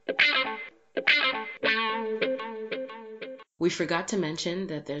We forgot to mention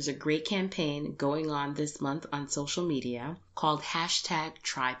that there's a great campaign going on this month on social media called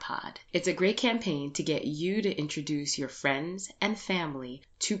 #Tripod. It's a great campaign to get you to introduce your friends and family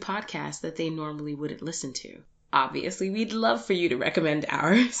to podcasts that they normally wouldn't listen to. Obviously, we'd love for you to recommend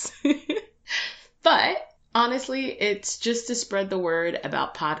ours. But honestly, it's just to spread the word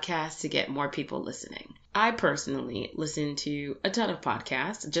about podcasts to get more people listening. I personally listen to a ton of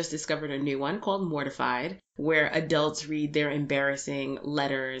podcasts. Just discovered a new one called Mortified, where adults read their embarrassing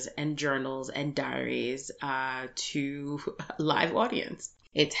letters and journals and diaries to a live audience.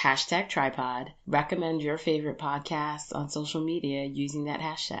 It's #Tripod. Recommend your favorite podcasts on social media using that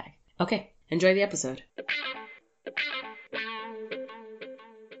hashtag. Okay, enjoy the episode.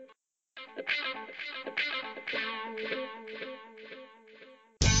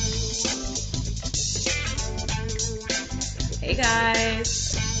 Hey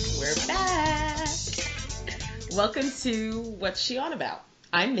guys, we're back. Welcome to What's She On About?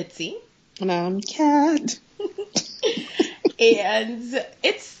 I'm Mitzi. And I'm Kat. And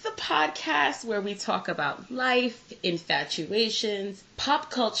it's the podcast where we talk about life, infatuations, pop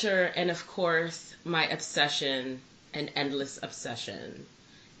culture, and of course, my obsession and endless obsession.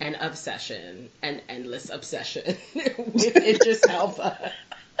 And obsession and endless obsession with Idris Elba.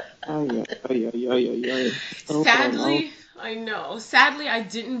 Oh yeah. Sadly, I know. Sadly, I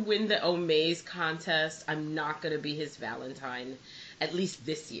didn't win the Omaze contest. I'm not going to be his Valentine, at least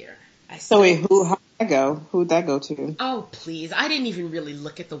this year. So wait, how'd that go? Who'd that go to? Oh, please. I didn't even really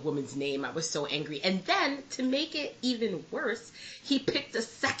look at the woman's name. I was so angry. And then, to make it even worse, he picked a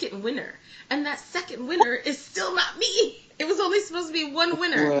second winner. And that second winner is still not me. It was only supposed to be one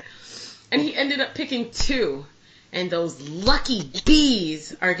winner. And he ended up picking two. And those lucky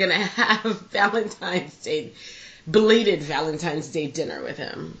bees are going to have belated Valentine's Day dinner with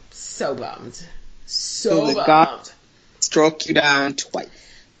him. So bummed. So bummed. God struck you down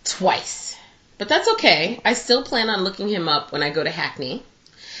Twice. But that's okay. I still plan on looking him up when I go to Hackney.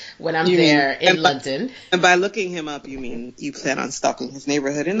 When I'm there in London. And by looking him up, you mean you plan on stalking his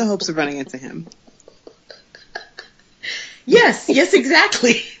neighborhood in the hopes of running into him? Yes,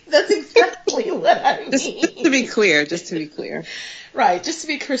 exactly. That's exactly what I mean. Just to be clear. Right, just to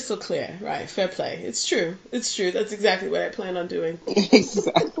be crystal clear. Right, fair play. It's true. That's exactly what I plan on doing.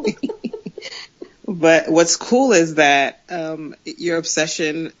 Exactly. But what's cool is that your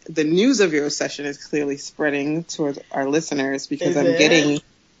obsession, the news of your obsession is clearly spreading towards our listeners because I'm getting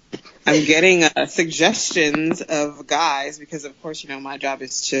suggestions of guys because, of course, my job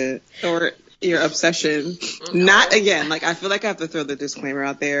is to sort your obsession. Not again, like I feel like I have to throw the disclaimer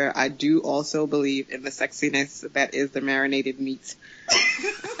out there. I do also believe in the sexiness that is the marinated meat.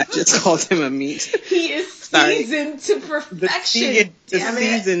 I just called him a meat. He is seasoned to perfection.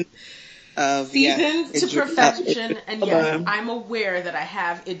 Seasoned to perfection. And yes, I'm aware that I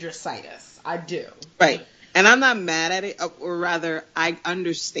have Idrisitis. I do. Right. And I'm not mad at it, or rather, I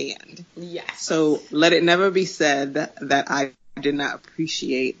understand. Yes. So let it never be said that I did not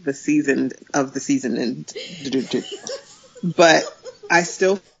appreciate the season. But I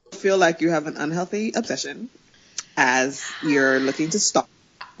still feel like you have an unhealthy obsession as you're looking to stalk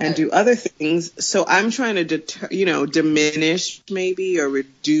and do other things. So I'm trying to diminish maybe or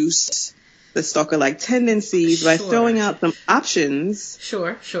reduce the stalker-like tendencies by throwing out some options.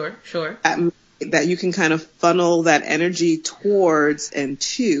 Sure. That you can kind of funnel that energy towards and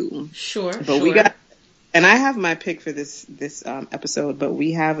to. Sure. But we got, and I have my pick for this episode, but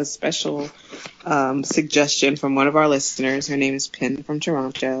we have a special suggestion from one of our listeners. Her name is Pin from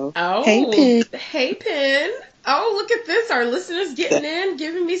Toronto. Oh, hey Pin. Oh, look at this. Our listeners getting in,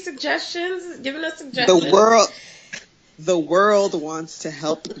 giving us suggestions. The world wants to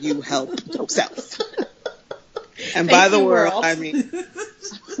help you help yourself. And by the world, I mean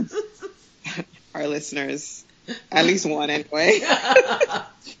our listeners, at least one anyway. All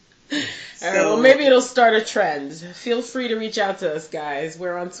right, well, maybe it'll start a trend. Feel free to reach out to us, guys.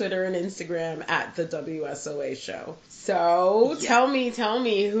 We're on Twitter and Instagram at the WSOA Show. So tell me,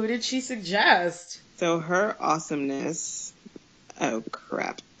 who did she suggest? So her awesomeness. Oh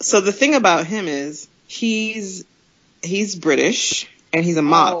crap! So the thing about him is he's British and he's a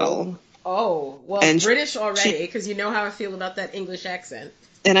model. Oh, well, and British already, because you know how I feel about that English accent.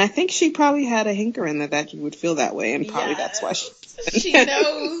 And I think she probably had a hankering that you would feel that way, and probably that's why she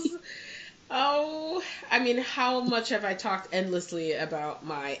knows. Oh, I mean, how much have I talked endlessly about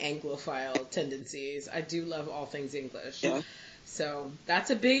my Anglophile tendencies? I do love all things English. Yeah. So that's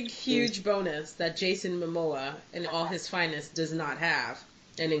a big, huge bonus that Jason Momoa, in all his finest, does not have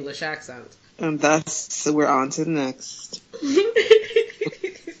an English accent. And thus, we're on to the next.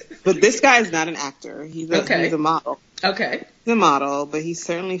 But this guy is not an actor. He's a model. Okay. He's a model, but he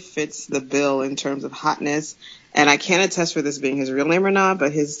certainly fits the bill in terms of hotness. And I can't attest for this being his real name or not,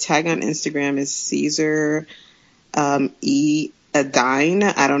 but his tag on Instagram is Caesar E. Adine.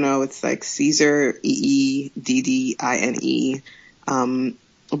 I don't know. It's like Caesar Eeddine.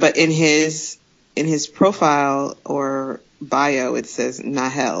 But in his profile or bio, it says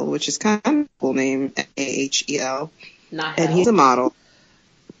Nahel, which is kind of a cool name, Nahel. Nahel. And he's a model.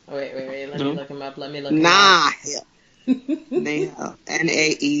 Oh, wait. Let me look him up. Nahel. Nahel.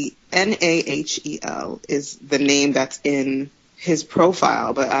 Nahel is the name that's in his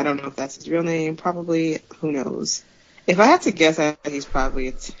profile, but I don't know if that's his real name. Probably, who knows? If I had to guess, I think he's probably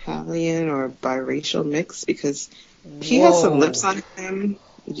Italian or biracial mix because he has some lips on him.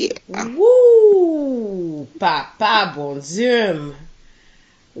 Yeah. Woo! Papa bon Dieu.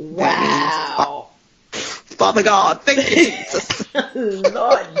 Wow. Father God, thank you, Jesus.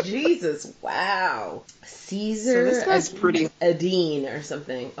 Lord Jesus, wow. Caesar, so this guy's pretty Adine or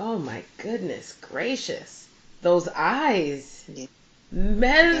something. Oh my goodness gracious. Those eyes. Yeah.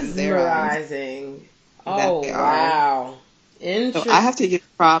 Mesmerizing. Oh, wow. Interesting. So I have to give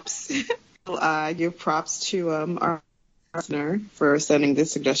props. I give props to our listener for sending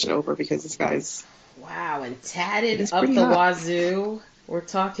this suggestion over because this guy's... Wow, and tatted up the wazoo. We're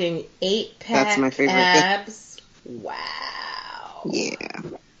talking 8-pack That's my favorite. abs. Wow. Yeah.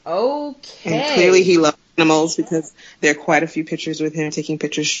 Okay. And clearly he loves animals because there are quite a few pictures with him taking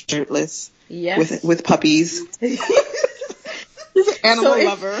pictures shirtless. Yes. With puppies. He's an animal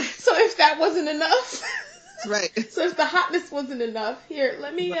lover. So if that wasn't enough, right. So if the hotness wasn't enough, here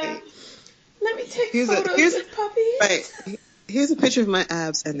let me take photos with puppies. Right. Here's a picture of my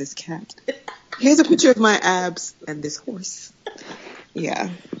abs and this cat. Here's a picture of my abs and this horse. Yeah.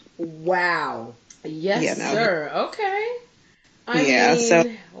 Wow. Yes, sir. Okay. I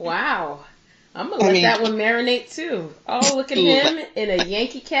mean, wow. I'm going to let that one marinate too. Oh, look at him in a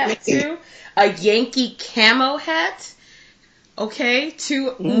Yankee cap too. A Yankee camo hat. Okay.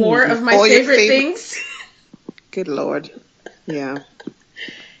 Two more of my favorite things. Good Lord. Yeah.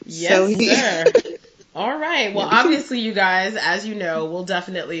 Yes, sir. All right. Well, obviously, you guys, as you know, we'll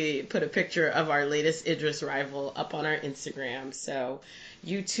definitely put a picture of our latest Idris rival up on our Instagram. So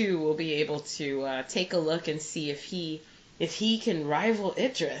you too will be able to take a look and see if he can rival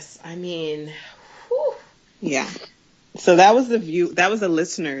Idris. I mean, whew. Yeah. So that was the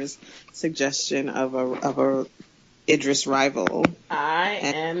listener's suggestion of a Idris rival. I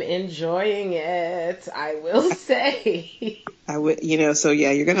am enjoying it, I will say. I would, so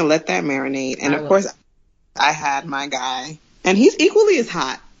yeah, you're going to let that marinate. And of course, I had my guy. And he's equally as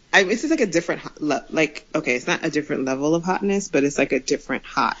hot. It's just like a different, it's not a different level of hotness, but it's like a different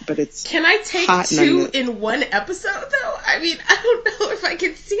hot. But it's Can I take two in one episode, though? I mean, I don't know if I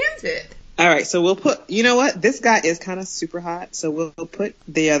can stand it. All right, so we'll put, you know what? This guy is kind of super hot, so we'll put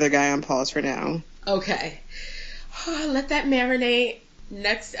the other guy on pause for now. Okay. Let that marinate.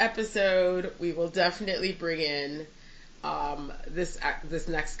 Next episode, we will definitely bring in this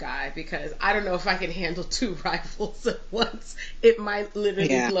next guy because I don't know if I can handle two rivals at once. It might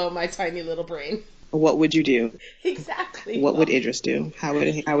literally blow my tiny little brain. What would you do? Exactly. What would Idris do? How would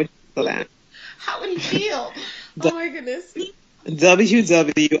he feel that? How would he feel? Oh my goodness.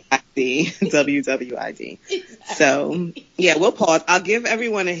 WWID. WWID. Exactly. So, yeah, we'll pause. I'll give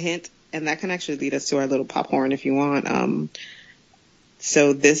everyone a hint, and that can actually lead us to our little Pophorn if you want.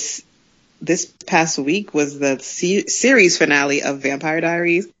 So this past week was the series finale of Vampire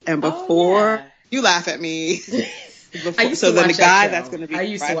Diaries, and before you laugh at me, I used to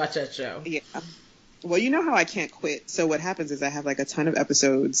watch that show. Yeah. Well, you know how I can't quit. So what happens is I have like a ton of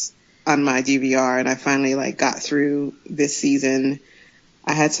episodes on my DVR, and I finally got through this season.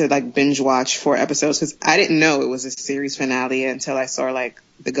 I had to binge watch 4 episodes because I didn't know it was a series finale until I saw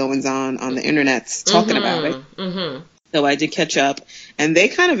the goings on the internet talking about it. Mm-hmm. So I did catch up, and they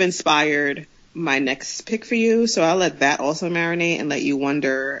kind of inspired my next pick for you. So I'll let that also marinate and let you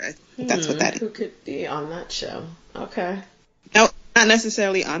wonder if that's what that is. Who could be on that show? Okay. No, not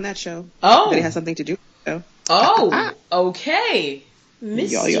necessarily on that show. Oh. But it has something to do with the show. Oh, okay.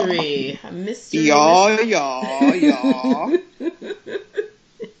 Mystery. Mystery. Y'all.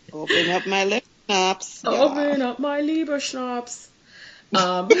 Open up my lip schnapps. Open up my Lieber Schnapps.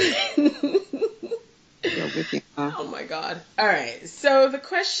 Oh my God. All right. So the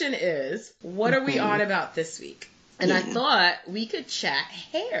question is, what are we on about this week? And I thought we could chat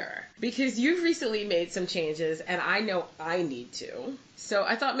hair because you've recently made some changes and I know I need to. So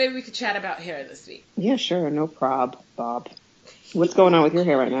I thought maybe we could chat about hair this week. Yeah, sure. No prob, Bob. What's going on with your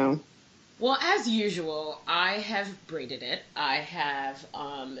hair right now? Well, as usual, I have braided it. I have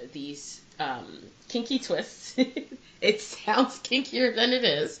these kinky twists. It sounds kinkier than it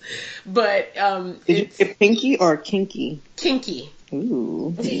is, but Did you say pinky or kinky? Kinky.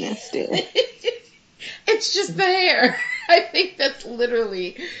 Ooh, nasty. It's just the hair. I think that's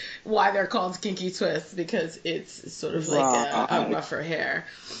literally why they're called kinky twists, because it's sort of like a rougher hair.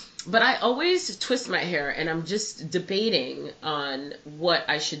 But I always twist my hair, and I'm just debating on what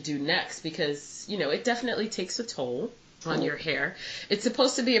I should do next, because, you know, it definitely takes a toll on your hair. It's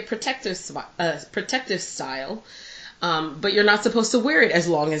supposed to be a protective style, but you're not supposed to wear it as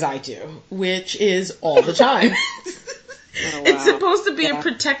long as I do, which is all the time. Oh, wow. It's supposed to be a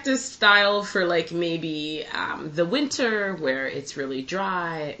protective style for, like, maybe the winter where it's really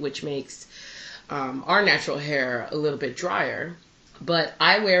dry, which makes our natural hair a little bit drier. But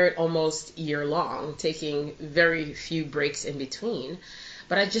I wear it almost year long, taking very few breaks in between.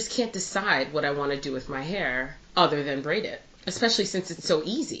 But I just can't decide what I want to do with my hair other than braid it, especially since it's so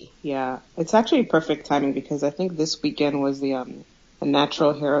easy. Yeah, it's actually perfect timing, because I think this weekend was the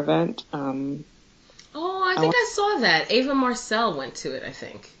natural hair event. I think I saw that. Ava Marcel went to it, I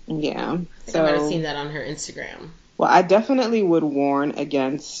think. Yeah. I might have seen that on her Instagram. Well, I definitely would warn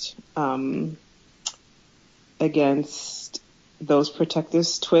against those protective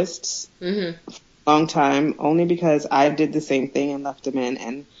twists for a long time, only because I did the same thing and left them in,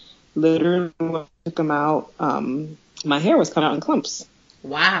 and literally when I took them out, my hair was coming out in clumps.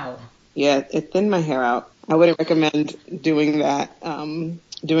 Wow. Yeah, it thinned my hair out. I wouldn't recommend doing that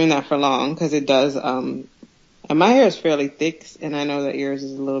for long, because it does, and my hair is fairly thick, and I know that yours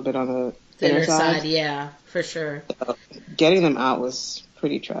is a little bit on the thinner side. Yeah, for sure. So getting them out was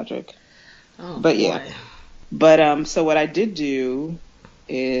pretty tragic. Oh, but boy. Yeah. But, so what I did do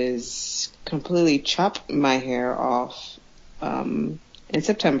is completely chop my hair off, in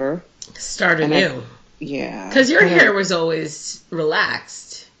September. Start anew. Yeah. Because your hair was always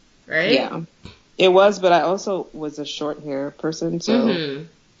relaxed, right? Yeah. It was, but I also was a short hair person, so.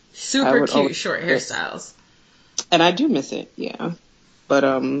 Super cute short hairstyles. And I do miss it, yeah. But,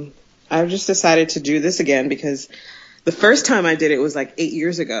 I just decided to do this again, because the first time I did it was like 8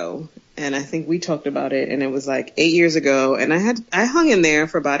 years ago. And I think we talked about it, and it was like 8 years ago, and I hung in there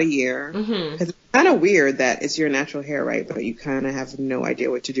for about a year. Because it's kind of weird that it's your natural hair, right? But you kind of have no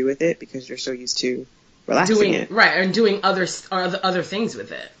idea what to do with it, because you're so used to relaxing it. Right, and doing other things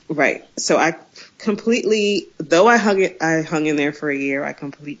with it. Right. So I completely, though I hung in there for a year, I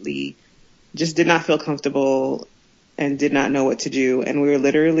completely just did not feel comfortable and did not know what to do. And we were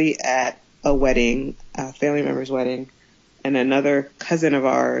literally at a wedding, a family member's wedding, and another cousin of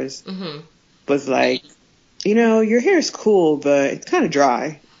ours was like, you know, your hair is cool, but it's kind of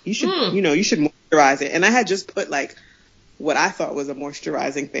dry. You should, you should moisturize it. And I had just put like what I thought was a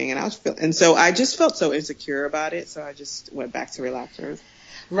moisturizing thing, and so I just felt so insecure about it. So I just went back to relaxers.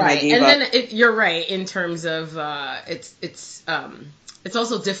 Right, and then you're right in terms of it's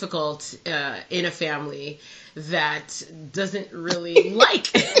also difficult in a family that doesn't really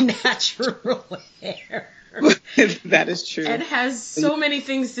like natural hair. That is true. And has so many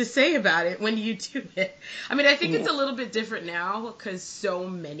things to say about it when you do it. I mean, I think it's a little bit different now, because so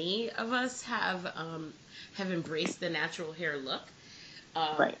many of us have embraced the natural hair look.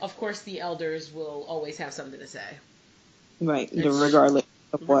 Right. Of course, the elders will always have something to say. Right, regardless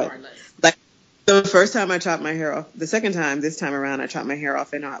of what. Regardless. Like, the first time I chopped my hair off, this time around, I chopped my hair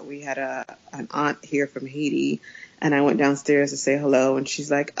off, and we had an aunt here from Haiti, and I went downstairs to say hello, and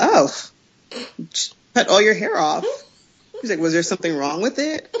she's like, "Oh, cut all your hair off." She's like, "Was there something wrong with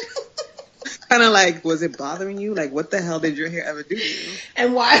it?" Kind of like, was it bothering you? Like, what the hell did your hair ever do to you?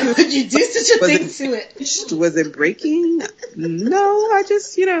 And why would you do such a thing to it? Was it breaking? No, I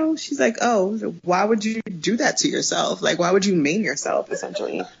just, she's like, "Oh, why would you do that to yourself? Like, why would you maim yourself?"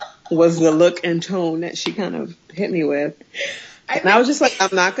 Essentially, was the look and tone that she kind of hit me with. And I was just like,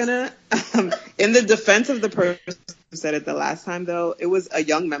 I'm not gonna, in the defense of the person who said it the last time, though, it was a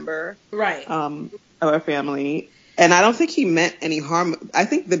young member, right, of our family. And I don't think he meant any harm. I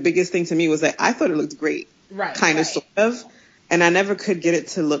think the biggest thing to me was that I thought it looked great. Right. Kind of, sort of. And I never could get it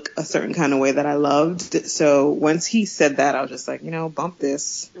to look a certain kind of way that I loved. So once he said that, I was just like, bump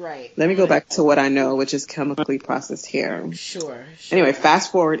this. Right. Let me go back to what I know, which is chemically processed hair. Sure. Anyway,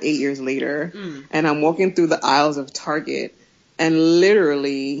 fast forward 8 years later, and I'm walking through the aisles of Target and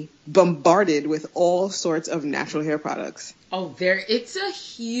literally bombarded with all sorts of natural hair products. Oh, it's a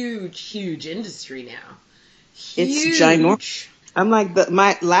huge, huge industry now. It's ginormous. I'm like,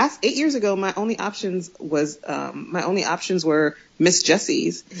 my last 8 years ago, my only options were Miss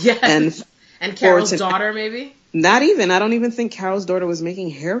Jessie's. Yes. And Carol's daughter, maybe? Not even. I don't even think Carol's daughter was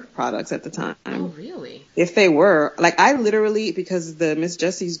making hair products at the time. Oh, really? If they were, like, I literally, because the Miss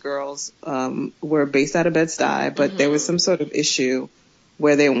Jessie's girls were based out of Bed-Stuy, but there was some sort of issue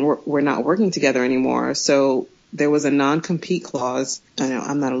where they were not working together anymore. So there was a non-compete clause. I know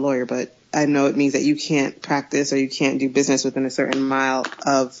I'm not a lawyer, but I know it means that you can't practice or you can't do business within a certain mile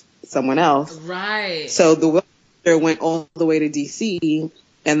of someone else. Right. So the one sister went all the way to D.C.,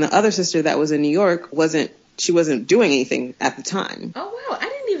 and the other sister that was in New York wasn't doing anything at the time. Oh, wow. I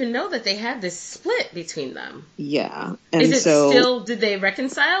didn't even know that they had this split between them. Yeah. And is it still, did they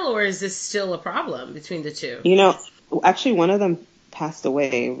reconcile, or is this still a problem between the two? You know, actually one of them passed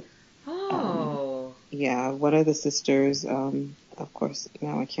away. Oh. Yeah, one of the sisters, of course,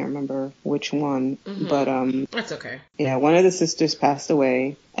 now I can't remember which one, but that's okay. Yeah, one of the sisters passed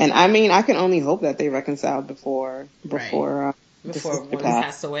away. And I mean, I can only hope that they reconciled before one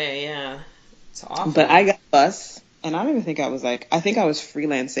passed away, yeah. It's awful. But I got a bus, and I don't even think I was I think I was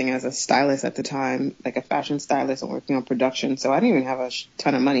freelancing as a stylist at the time, like a fashion stylist and working on production. So I didn't even have a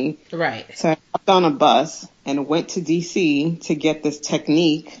ton of money. Right. So I hopped on a bus and went to DC to get this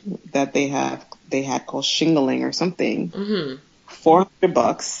technique that they had called shingling or something.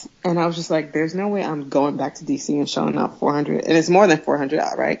 $400. And I was just like, there's no way I'm going back to DC and showing out $400. And it's more than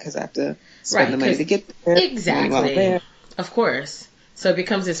 $400, right? Because I have to spend the money to get there. Exactly. Of course. So it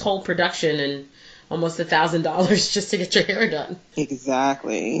becomes this whole production and almost $1,000 just to get your hair done.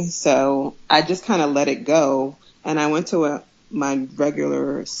 Exactly. So I just kind of let it go. And I went to my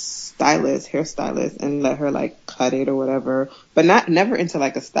regular hairstylist, and let her cut it or whatever. But never into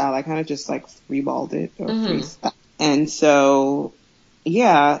a style. I kind of just freeballed it or freestyle. And so,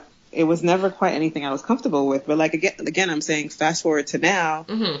 yeah, it was never quite anything I was comfortable with. But again, I'm saying fast forward to now,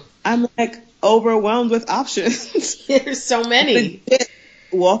 I'm overwhelmed with options. There's so many.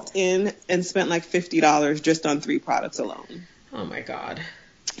 Walked in and spent $50 just on 3 products alone. Oh my God.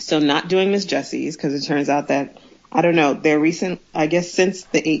 So not doing Miss Jessie's, because it turns out that, I don't know, they're recent, I guess since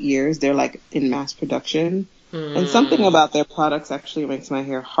the 8 years, they're in mass production. And something about their products actually makes my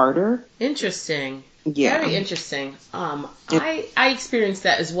hair harder. Interesting. Yeah. Very interesting. I experienced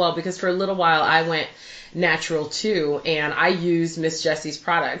that as well, because for a little while I went natural too, and I used Miss Jessie's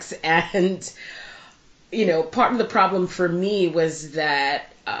products, and part of the problem for me was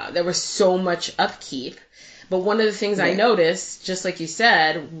that there was so much upkeep. But one of the things I noticed, just like you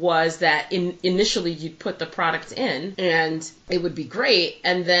said, was that initially you'd put the product in and it would be great.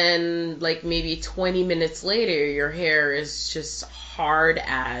 And then maybe 20 minutes later, your hair is just hard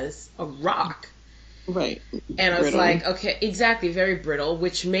as a rock. Right. And I was like, okay, exactly, very brittle,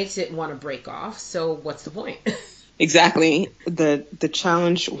 which makes it want to break off. So what's the point? Exactly. The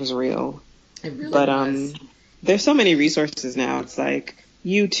challenge was real. It really was. There's so many resources now. It's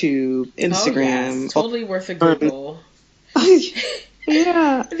YouTube, Instagram. Oh, yes. Totally worth a Google.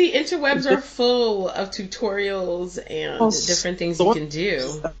 Yeah. The interwebs are full of tutorials and different things you can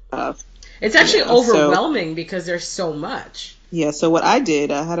do. It's actually overwhelming because there's so much. Yeah, so what I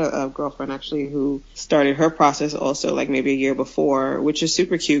did, I had a girlfriend actually who started her process also maybe a year before, which is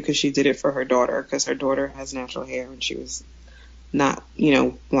super cute because she did it for her daughter, because her daughter has natural hair and she was not,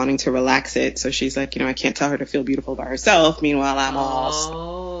 wanting to relax it. So she's like, I can't tell her to feel beautiful by herself. Meanwhile, I'm all...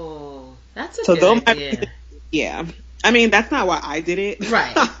 Oh, that's a good idea. Yeah. I mean, that's not why I did it.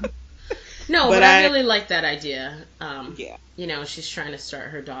 Right. No, but I really like that idea. Yeah. She's trying to start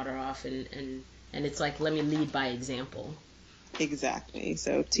her daughter off, and it's let me lead by example. Exactly.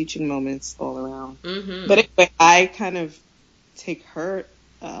 So teaching moments all around. But anyway, I kind of take her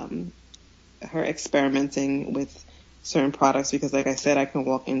experimenting with certain products, because like I said, I can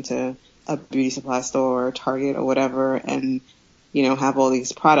walk into a beauty supply store or Target or whatever and, have all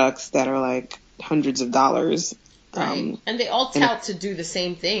these products that are hundreds of dollars. Right. And they all tout to do the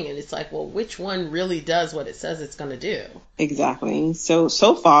same thing. And it's well, which one really does what it says it's going to do? Exactly. So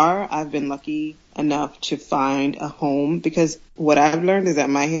far, I've been lucky enough to find a home, because what I've learned is that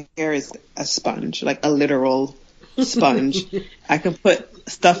my hair is a sponge, a literal sponge. I can put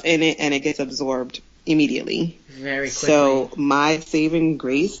stuff in it and it gets absorbed immediately. Very quickly. So my saving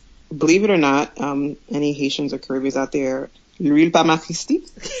grace, believe it or not, any Haitians or Caribbeans out there, huile Palma Christi.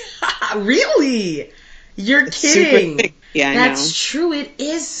 Really? You're kidding. Super thick. Yeah, That's true. It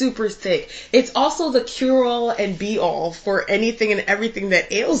is super thick. It's also the cure-all and be-all for anything and everything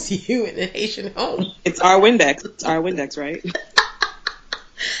that ails you in a Haitian home. It's our Windex. It's our Windex, right?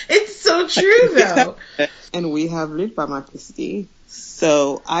 It's so true, though. And we have huile Palma Christi.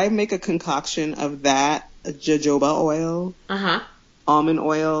 So I make a concoction of that, jojoba oil, almond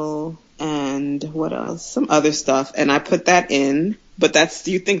oil, and what else? Some other stuff. And I put that in But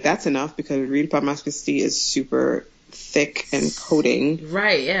do you think that's enough? Because Real Palma Christi is super thick and coating.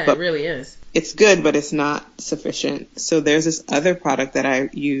 Right, yeah, it really is. It's good, but it's not sufficient. So there's this other product that I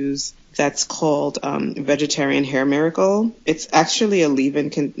use that's called Vegetarian Hair Miracle. It's actually a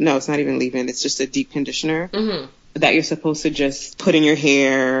leave-in. No, it's not even leave-in. It's just a deep conditioner that you're supposed to just put in your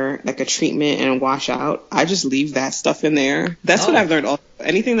hair like a treatment and wash out. I just leave that stuff in there. That's what I've learned.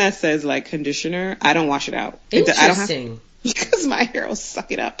 Anything that says like conditioner, I don't wash it out. Interesting. I don't have, because my hair will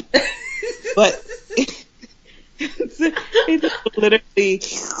suck it up. But it's literally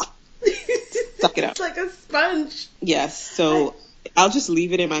suck it up. It's like a sponge. Yes. So I'll just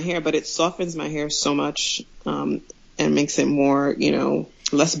leave it in my hair, but it softens my hair so much and makes it more,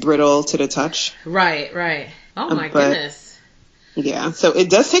 less brittle to the touch. Right. Oh my goodness. Yeah. So it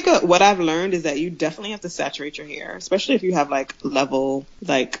does take what I've learned is that you definitely have to saturate your hair, especially if you have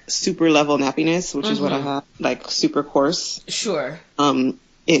super level nappiness, which is what I have, like super coarse. Sure.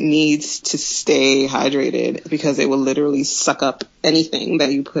 It needs to stay hydrated because it will literally suck up anything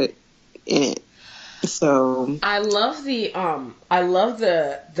that you put in it. So I love the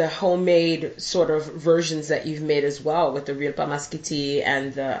homemade sort of versions that you've made as well with the Real Palma Christi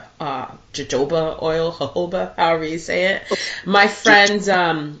and the jojoba oil, jojoba, however you say it. My friend,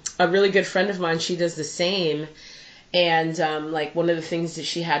 a really good friend of mine, she does the same. And like one of the things that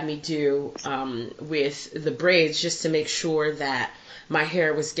she had me do with the braids, just to make sure that my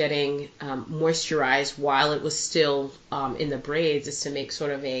hair was getting moisturized while it was still in the braids, is to make sort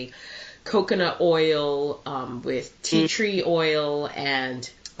of a coconut oil with tea tree oil and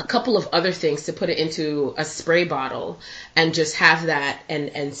a couple of other things to put it into a spray bottle and just have that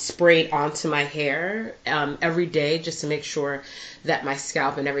and spray it onto my hair every day, just to make sure that my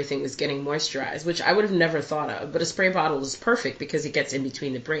scalp and everything was getting moisturized, which I would have never thought of. But a spray bottle is perfect because it gets in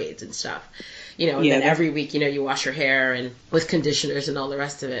between the braids and stuff. And then every week, you wash your hair and with conditioners and all the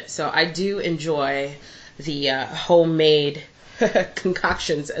rest of it. So I do enjoy the homemade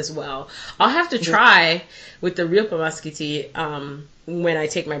concoctions as well. I'll have to try with the Real Palma Christi when I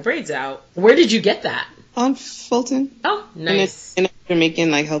take my braids out. Where did you get that? On Fulton. Oh, nice. In a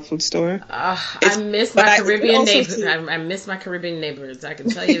Jamaican health food store. I miss my Caribbean neighborhoods. I miss my Caribbean neighborhoods. I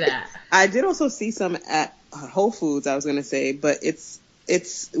can tell you that. I did also see some at Whole Foods, I was going to say, but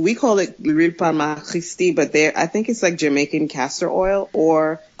we call it Real Palma Christi, but I think it's like Jamaican castor oil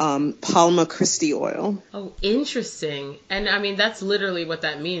or Palma Christi oil. Oh, interesting. And I mean, that's literally what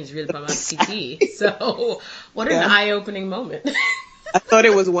that means, Real Palma Christi. So what an eye-opening moment. I thought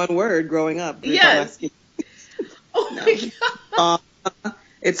it was one word growing up. Yes. Oh my God.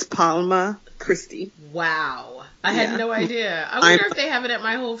 It's Palma Christi. Wow. I had no idea. I wonder if they have it at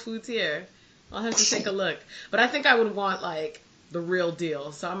my Whole Foods here. I'll have to take a look. But I think I would want like the real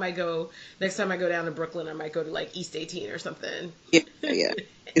deal. So I might go, next time I go down to Brooklyn, I might go to like East 18 or something. Yeah.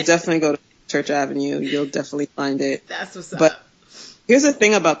 You definitely go to Church Avenue. You'll definitely find it. That's what's but up. Here's the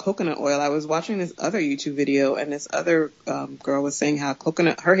thing about coconut oil. I was watching this other YouTube video, and this other girl was saying how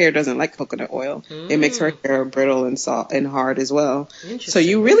her hair doesn't like coconut oil. It makes her hair brittle and soft and hard as well. So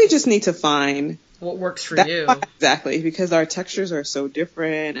you really just need to find what works for you. Exactly, because our textures are so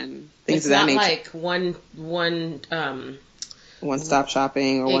different and things of that nature. It's not like one-stop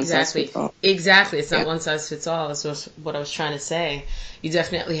shopping or one size fits all. Exactly. It's not one size fits all. That's what I was trying to say. You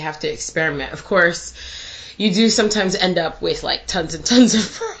definitely have to experiment. Of course, you do sometimes end up with like tons and tons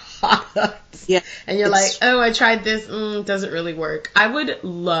of products. Yeah. And you're like, oh, I tried this. Doesn't really work. I would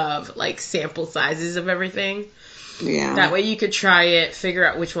love like sample sizes of everything. Yeah. That way you could try it, figure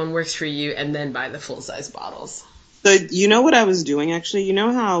out which one works for you, and then buy the full-size bottles. So you know what I was doing, actually? You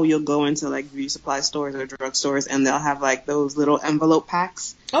know how you'll go into like beauty supply stores or drug stores and they'll have like those little envelope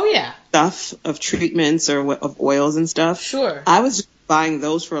packs? Oh, yeah. Stuff of treatments or of oils and stuff. Sure. I was just buying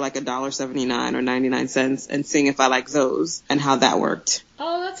those for like $1.79 or 99 cents and seeing if I like those and how that worked.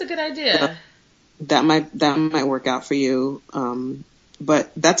 Oh, that's a good idea. That might work out for you.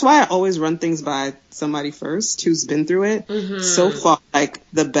 But that's why I always run things by somebody first who's been through it. Mm-hmm. So far, like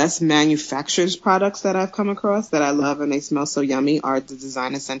the best manufacturers products that I've come across that I love and they smell so yummy are the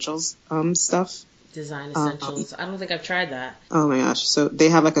Design Essentials stuff. Design Essentials. I don't think I've tried that. Oh my gosh. So they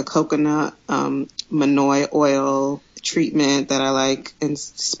have like a coconut Manoi oil treatment that I like and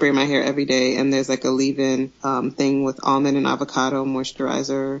spray my hair every day, and there's like a leave-in thing with almond and avocado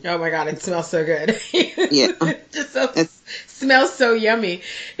moisturizer. Oh my god, it smells so good. Yeah. Smells so yummy.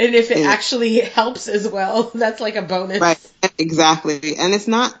 And if it actually helps as well, that's like a bonus. Right, exactly. And it's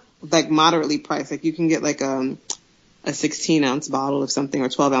not like moderately priced. Like you can get like a 16-ounce bottle of something or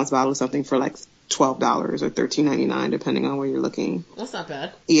 12-ounce bottle of something for like $12 or $13.99 depending on where you're looking. That's not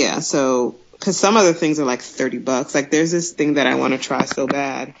bad. Yeah, so because some other things are like $30. Like there's this thing that I want to try so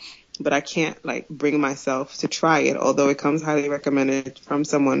bad, but I can't like bring myself to try it. Although it comes highly recommended from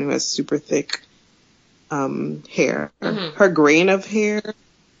someone who has super thick hair. Mm-hmm. Her grain of hair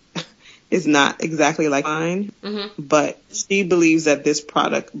is not exactly like mine, but she believes that this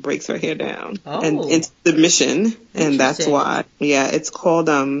product breaks her hair down. And it's submission, and that's why. Yeah, it's called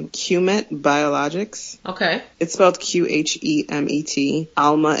Qmet Biologics. Okay. It's spelled Qhemet,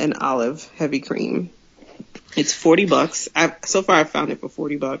 Alma and Olive Heavy Cream. It's $40. So far I've found it for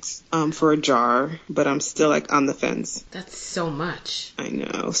 $40 for a jar, but I'm still like on the fence. That's so much. I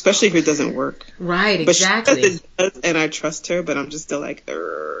know, especially if it doesn't work. Right, exactly. But she says it does, and I trust her, but I'm just still like,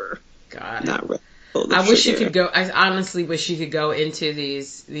 God. Not ready. I wish you could go. I honestly wish you could go into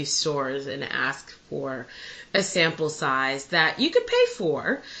these stores and ask for a sample size that you could pay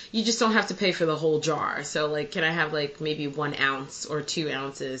for. You just don't have to pay for the whole jar. So like, can I have like maybe 1 ounce or 2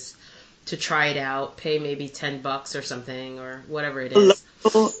 ounces to try it out? Pay maybe $10 or something or whatever it is.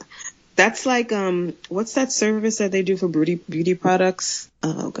 That's like what's that service that they do for beauty products?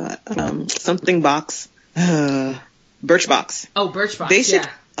 Oh God, something box. Birchbox. Oh, Birchbox. They should.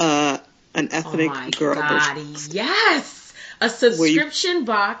 An ethnic girl. God, yes! A subscription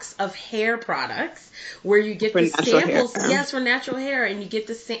box of hair products where you get the samples. Yes, for natural hair, and you get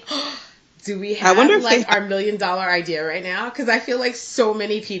the same. Do we have our $1 million idea right now? Because I feel like so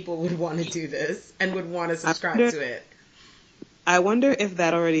many people would want to do this and would want to subscribe to it. I wonder if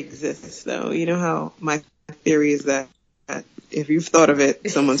that already exists, though. You know how my theory is that if you've thought of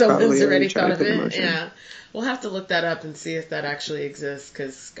it, someone's probably already thought of it. Yeah. We'll have to look that up and see if that actually exists,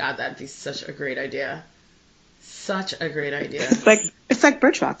 because, God, that'd be such a great idea. Such a great idea. It's like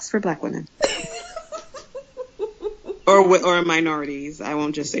Birchbox for Black women. or minorities. I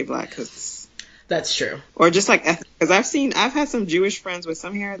won't just say Black, because... That's true. Or just like ethnic, because I've had some Jewish friends with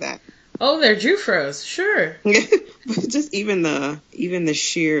some hair that... Oh, they're Jew-fros, sure. Just even the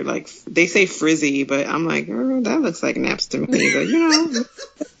sheer, like, they say frizzy, but I'm like, oh, that looks like naps to me, but you know...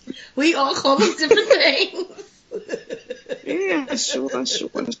 We all call them different things. Yeah, sure.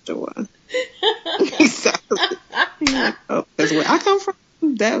 Exactly. Yeah. Oh, that's where I come from.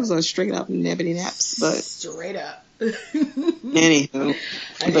 That was a straight up nappity naps, but straight up. Anywho,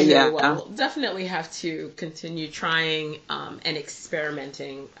 but yeah, we'll definitely have to continue trying and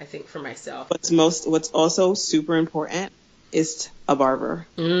experimenting. I think for myself. What's also super important is a barber.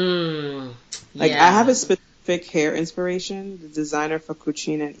 Yeah. I have a specific hair inspiration. The designer for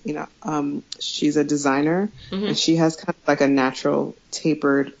Cucina, she's a designer, and she has kind of like a natural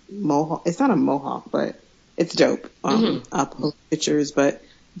tapered mohawk. It's not a mohawk, but it's dope. I'll post pictures, but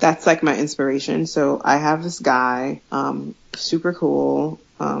that's like my inspiration. So I have this guy, super cool,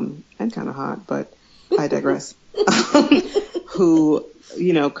 and kind of hot, but I digress, who,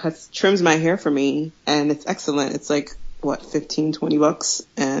 trims my hair for me, and it's excellent. It's like, $15-20,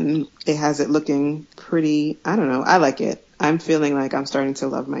 and it has it looking pretty. I don't know. I like it. I'm feeling like I'm starting to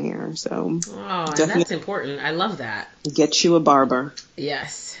love my hair. So and that's important. I love that. Get you a barber.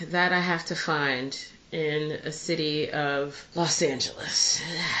 Yes, that I have to find in a city of Los Angeles.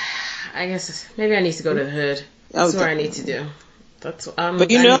 I guess maybe I need to go to the hood. That's what I need to do. That's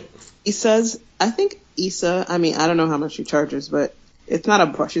but Issa's. I think Issa. I mean, I don't know how much she charges, but she's not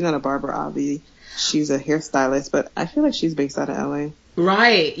a barber, obviously. She's a hairstylist, but I feel like she's based out of LA.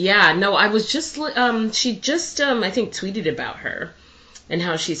 Right. Yeah. No, I was just, she just, I think tweeted about her and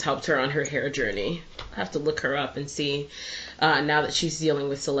how she's helped her on her hair journey. I have to look her up and see, now that she's dealing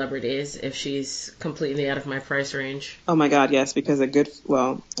with celebrities, if she's completely out of my price range. Oh my God, yes, because a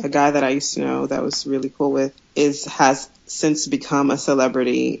guy that I used to know that was really cool with has since become a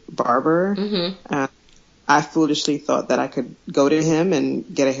celebrity barber. Mm-hmm. I foolishly thought that I could go to him and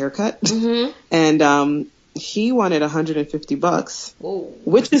get a haircut. Mm-hmm. And he wanted $150, Whoa.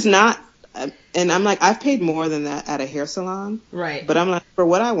 Which is not, and I'm like, I've paid more than that at a hair salon. Right. But I'm like, for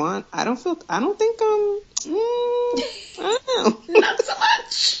what I want, I don't think, I don't know. Not so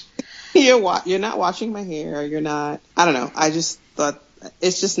much. You're not washing my hair. You're not, I don't know. I just thought,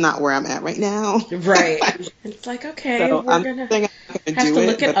 it's just not where I'm at right now. Right. It's like, okay, so we're going to have to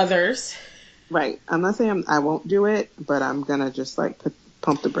look at others. Right. I'm not saying I won't do it, but I'm going to just like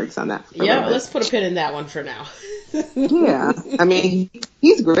pump the brakes on that. Yeah, let's put a pin in that one for now. Yeah. I mean,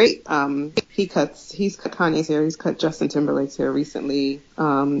 he's great. He's cut Kanye's hair. He's cut Justin Timberlake's hair recently.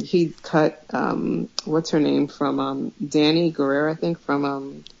 He cut, what's her name from, Danny Guerrero, I think,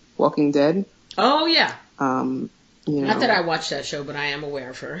 from, Walking Dead. Oh, yeah. Not that I watched that show, but I am aware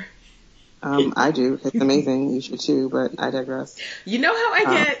of her. I do. It's amazing. You should too, but I digress. You know how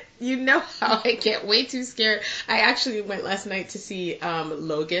I get way too scared. I actually went last night to see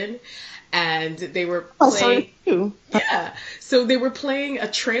Logan, and they were playing. Yeah, so they were playing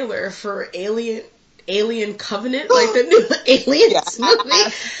a trailer for Alien Covenant, like the new Aliens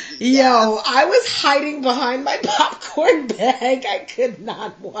movie. Yo, I was hiding behind my popcorn bag. I could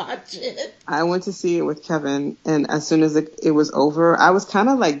not watch it. I went to see it with Kevin, and as soon as it was over, I was kind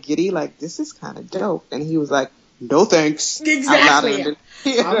of like giddy, like, this is kind of dope. And he was like, no thanks. Exactly.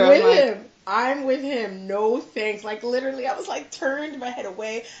 I'm with him. No thanks. Like, literally, I was like, turned my head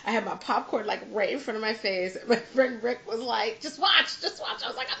away. I had my popcorn like right in front of my face. My friend Rick was like, just watch. I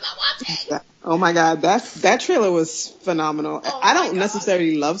was like, I'm not watching. Oh my God. That trailer was phenomenal. I don't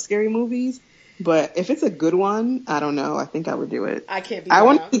necessarily love scary movies, but if it's a good one, I don't know. I think I would do it. I can't be. I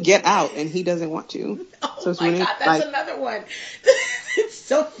want to Get Out, and he doesn't want to. Oh so my God, that's another one. It's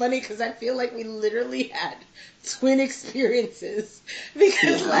so funny because I feel like we literally had twin experiences,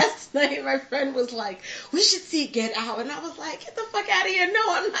 because last night my friend was like, we should see Get Out, and I was like, get the fuck out of here. No,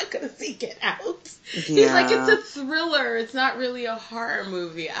 I'm not gonna see Get Out. He's like, it's a thriller, it's not really a horror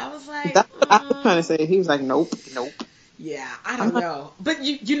movie. I was like, that's what I was trying to say. He was like, nope. Yeah, I don't know. But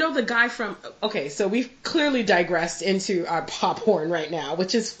you know the guy from... Okay, so we've clearly digressed into our pop horn right now,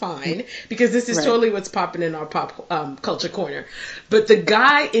 which is fine, because this is totally what's popping in our pop culture corner. But the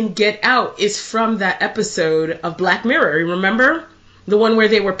guy in Get Out is from that episode of Black Mirror, remember? The one where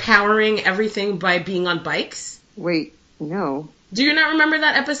they were powering everything by being on bikes? Wait, no. Do you not remember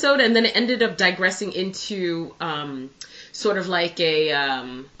that episode? And then it ended up digressing into... sort of like a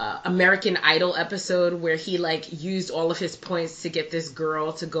American Idol episode where he like used all of his points to get this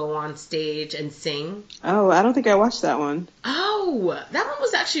girl to go on stage and sing. Oh, I don't think I watched that one. Oh, that one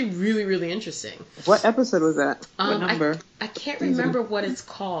was actually really, really interesting. What episode was that? What number? I can't remember what it's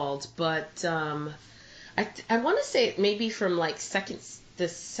called, but I want to say maybe from like the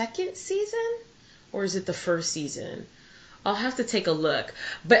second season, or is it the first season? I'll have to take a look.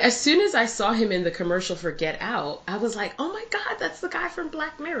 But as soon as I saw him in the commercial for Get Out, I was like, oh my God, that's the guy from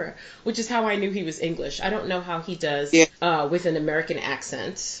Black Mirror, which is how I knew he was English. I don't know how he does with an American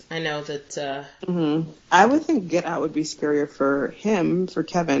accent. I know that... I would think Get Out would be scarier for him, for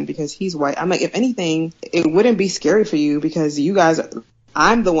Kevin, because he's white. I'm like, if anything, it wouldn't be scary for you because you guys...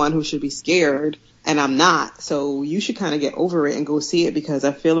 I'm the one who should be scared, and I'm not. So you should kind of get over it and go see it, because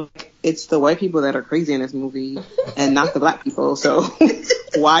I feel like it's the white people that are crazy in this movie and not the black people. So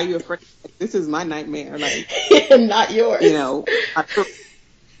why are you afraid? This is my nightmare. Like, not yours. You know,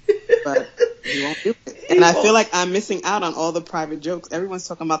 but you won't do it. And I feel like I'm missing out on all the private jokes. Everyone's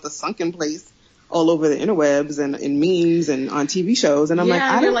talking about the sunken place all over the interwebs and in memes and on TV shows. And I'm like,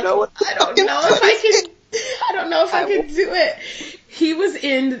 I don't know if I can do it. He was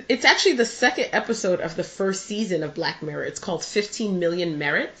in, it's actually the second episode of the first season of Black Mirror. It's called 15 Million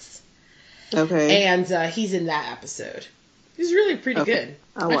Merits. Okay. And he's in that episode. He's really pretty good.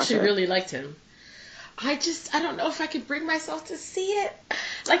 I actually really liked him. I don't know if I could bring myself to see it.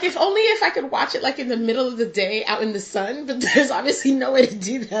 Like, if I could watch it like in the middle of the day out in the sun, but there's obviously no way to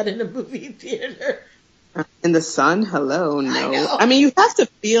do that in a movie theater. In the sun? Hello, no. I mean, you have to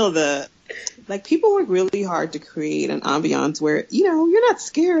feel like, people work really hard to create an ambiance where, you know, you're not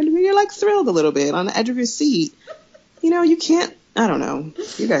scared. You're, like, thrilled a little bit on the edge of your seat. You know, you can't, I don't know.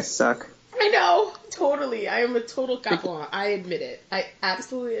 You guys suck. I know. Totally. I am a total capon. I admit it. I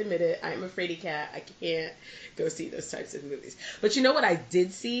absolutely admit it. I am a fraidy cat. I can't go see those types of movies. But you know what I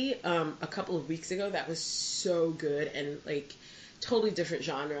did see a couple of weeks ago that was so good and, like, totally different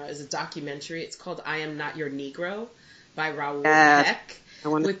genre is a documentary. It's called I Am Not Your Negro by Raoul Peck.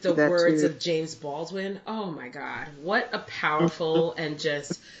 With the words of James Baldwin. Oh my God. What a powerful and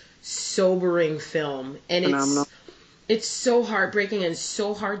just sobering film. And it's so heartbreaking and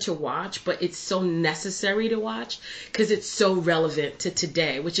so hard to watch, but it's so necessary to watch because it's so relevant to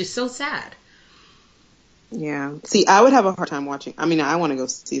today, which is so sad. Yeah. See, I would have a hard time watching. I mean, I want to go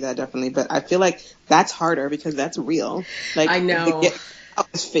see that definitely, but I feel like that's harder because that's real. Like, I know.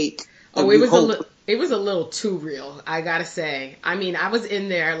 It's fake. Oh, it was a little too real, I gotta say. I mean, I was in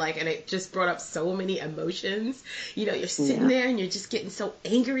there, like, and it just brought up so many emotions. You know, you're sitting there and you're just getting so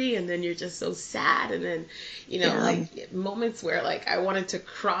angry, and then you're just so sad, and then, you know, like, moments where, like, I wanted to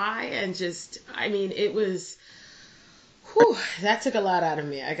cry, and just, I mean, it was, that took a lot out of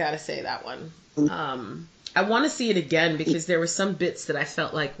me, I gotta say, that one. I want to see it again, because there were some bits that I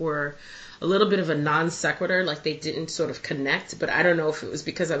felt like were a little bit of a non sequitur, like they didn't sort of connect, but I don't know if it was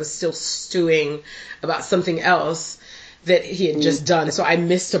because I was still stewing about something else that he had just done, so I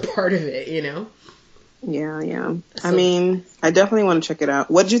missed a part of it, you know? Yeah. So, I mean, I definitely want to check it out.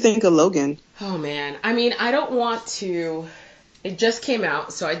 What did you think of Logan? Oh, man. I mean, I don't want to... It just came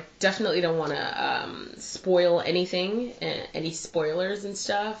out, so I definitely don't want to spoil anything, any spoilers and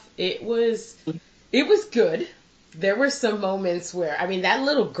stuff. It was good. There were some moments where, I mean, that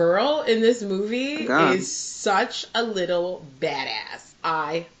little girl in this movie is such a little badass.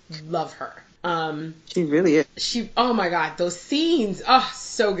 I love her. She really is. Oh my God, those scenes. Oh,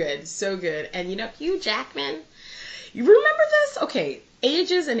 so good, so good. And you know, Hugh Jackman, you remember this? Okay,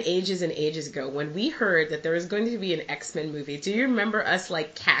 ages and ages and ages ago, when we heard that there was going to be an X-Men movie, do you remember us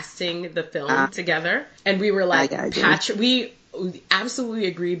like casting the film together? And we were like, we absolutely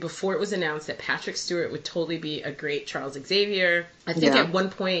agreed before it was announced that Patrick Stewart would totally be a great Charles Xavier. I think at one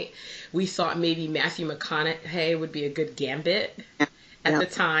point we thought maybe Matthew McConaughey would be a good Gambit at the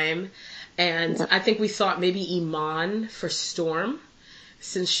time. And I think we thought maybe Iman for Storm,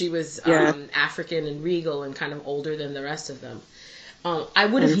 since she was African and regal and kind of older than the rest of them. I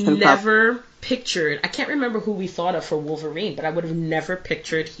would have never pictured, I can't remember who we thought of for Wolverine, but I would have never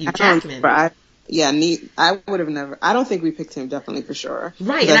pictured Hugh Jackman. I would have never, I don't think we picked him definitely for sure.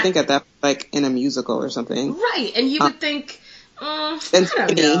 Right. I think at that, like in a musical or something. Right. And you would think, I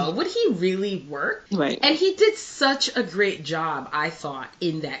don't know, would he really work? Right. And he did such a great job, I thought,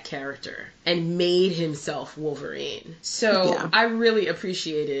 in that character and made himself Wolverine. So I really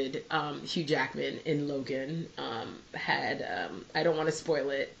appreciated Hugh Jackman in Logan. I don't want to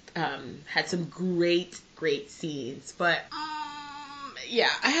spoil it, had some great scenes. But I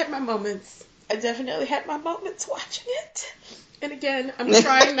had my moments. I definitely had my moments watching it. And again, I'm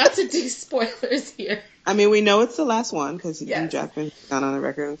trying not to do spoilers here. I mean, we know it's the last one because Hugh Jackman got on the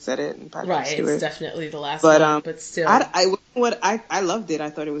record and said it. And Patrick Stewart. It's definitely the last one, but still. I loved it. I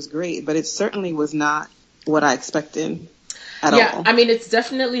thought it was great, but it certainly was not what I expected at all. Yeah, I mean, it's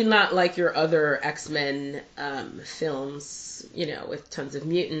definitely not like your other X-Men films, you know, with tons of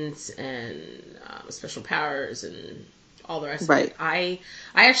mutants and special powers and all the rest of it. I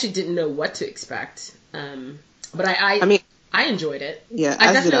actually didn't know what to expect, but I enjoyed it. Yeah,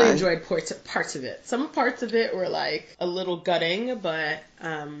 I definitely enjoyed parts of it. Some parts of it were like a little gutting, but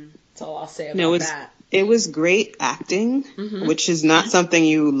that's all I'll say about that. It was great acting, which is not something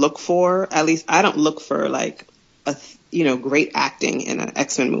you look for. At least I don't look for like great acting in an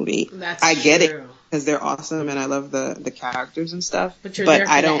X-Men movie. I get it because they're awesome and I love the characters and stuff. But you're there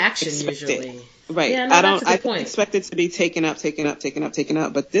for I don't the action expect usually. it. Right. Yeah, no, I don't expect it to be taken up.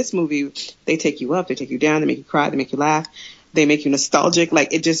 But this movie, they take you up, they take you down, they make you cry, they make you laugh, they make you nostalgic.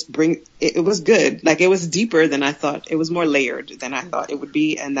 Like it just it was good. Like it was deeper than I thought. It was more layered than I thought it would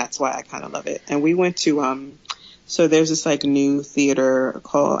be. And that's why I kind of love it. And we went to, so there's this like new theater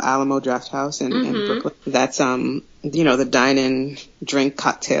called Alamo Drafthouse in Brooklyn. That's, the dine-in drink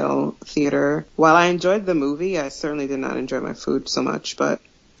cocktail theater. While I enjoyed the movie, I certainly did not enjoy my food so much, but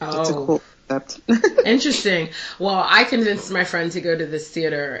it's a cool concept. Interesting. Well, I convinced my friend to go to this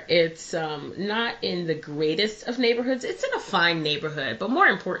theater. It's not in the greatest of neighborhoods. It's in a fine neighborhood, but more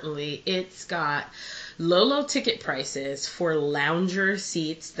importantly, it's got low ticket prices for lounger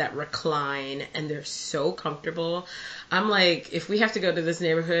seats that recline, and they're so comfortable. I'm like, if we have to go to this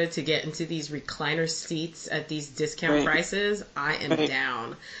neighborhood to get into these recliner seats at these discount prices, I am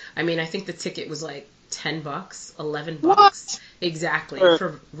down. I mean, I think the ticket was like $10, $11. What? Exactly.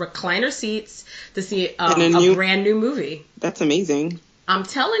 For recliner seats to see a brand new movie. That's amazing. I'm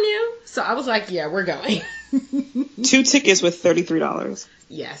telling you. So I was like, yeah, we're going. 2 tickets with $33.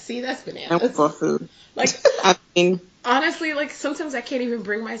 Yeah, see, that's bananas. And for food. Like, I mean, honestly, like sometimes I can't even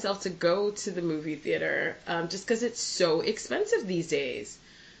bring myself to go to the movie theater just because it's so expensive these days.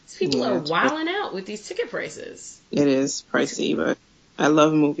 People are wilding out with these ticket prices. It is pricey, but I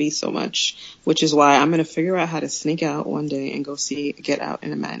love movies so much, which is why I'm going to figure out how to sneak out one day and go see Get Out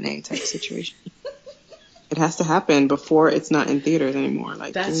in a matinee type situation. It has to happen before it's not in theaters anymore.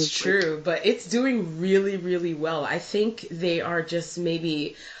 Like that's true, but it's doing really, really well. I think they are just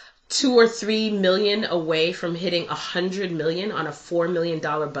maybe 2 or 3 million away from hitting 100 million on a $4 million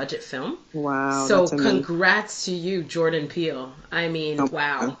budget film. Wow. So congrats to you, Jordan Peele. I mean,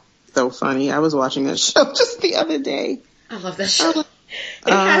 wow. So funny. I was watching that show just the other day. I love that show.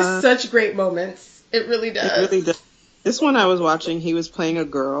 It has such great moments. It really does. It really does. This one I was watching, he was playing a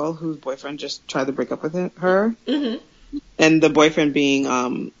girl whose boyfriend just tried to break up with her. Mm-hmm. And the boyfriend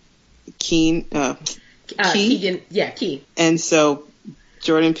being Key. Key. And so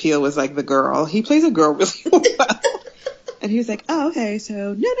Jordan Peele was like the girl. He plays a girl really well. And he was like, oh, okay,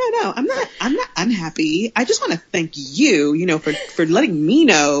 so no, I'm not unhappy. I just want to thank you, for letting me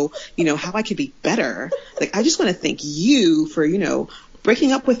know, how I could be better. Like, I just want to thank you for,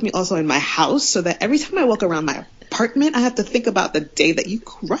 breaking up with me also in my house, so that every time I walk around my apartment, I have to think about the day that you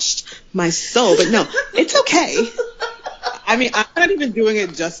crushed my soul. But no, it's okay. I mean, I'm not even doing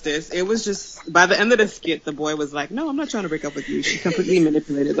it justice. It was just, by the end of the skit, the boy was like, no, I'm not trying to break up with you. She completely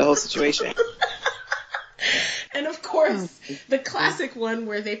manipulated the whole situation. And of course, the classic one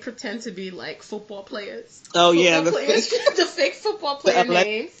where they pretend to be like football players. Oh, football yeah. Players, the fake football player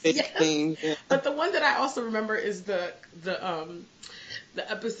names. Thing, yeah. But the one that I also remember is the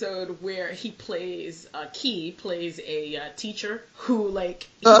episode where he plays, Key plays a teacher who, like,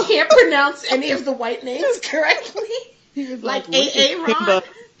 he can't pronounce any of the white names correctly. He was like A.A. Ron.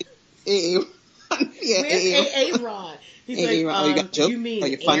 A.A. Ron. Yeah, where's A.A. Ron? He's A.A. like, Ron. You got you mean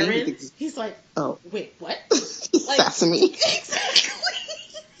you funny? Aaron? He's like, oh, wait, what? Like, Sesame. Exactly.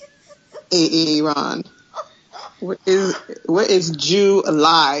 A.A. Ron. What is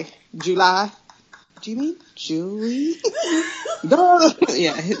July? July? Do you mean Julie?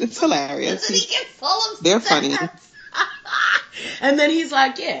 Yeah, it's hilarious. He gets all upset. They're funny. And then he's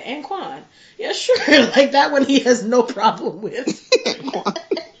like, yeah, and Quan. Yeah, sure. Like that one he has no problem with.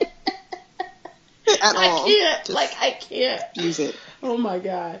 At all. I can't. Use it. Oh my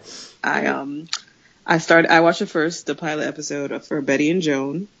God. I watched the pilot episode for Betty and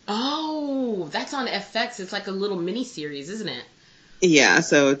Joan. Oh, that's on FX. It's like a little mini series, isn't it? Yeah,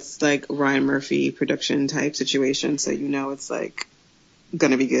 so it's like Ryan Murphy production type situation, so you know it's like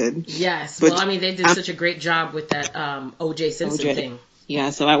gonna be good. Yes. But, well, I mean, they did such a great job with that O.J. Simpson thing.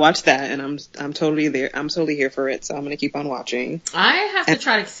 Yeah, so I watched that, and I'm totally there. I'm totally here for it, so I'm gonna keep on watching. I have to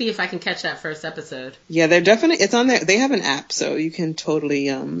try to see if I can catch that first episode. Yeah, it's on there. They have an app, so you can totally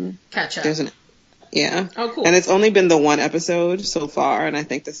catch up. Yeah. Oh, cool. And it's only been the one episode so far, and I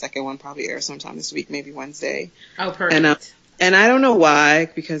think the second one probably airs sometime this week, maybe Wednesday. Oh, perfect. And I don't know why,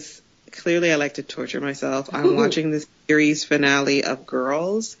 because clearly I like to torture myself. I'm watching this series finale of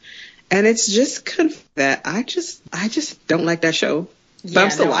Girls, and it's just that I just don't like that show. But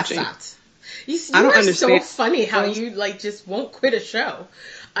I'm still watching. You I don't are understand. so funny how you like just won't quit a show.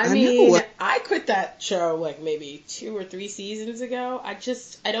 I mean, I quit that show like maybe 2 or 3 seasons ago. I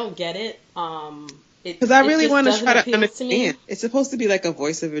don't get it. Because I really want to try to understand. It's supposed to be like a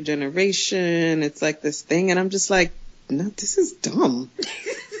voice of a generation. It's like this thing, and I'm just like, no, this is dumb.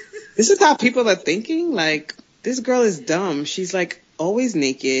 This is how people are thinking. Like, this girl is dumb. She's like always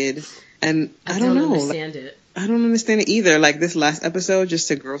naked, and I don't know. Understand it. I don't understand it either. Like this last episode, just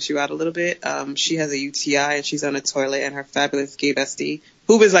to gross you out a little bit, she has a UTI and she's on a toilet, and her fabulous gay bestie,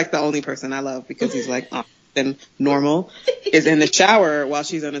 who is like the only person I love because he's like and normal, is in the shower while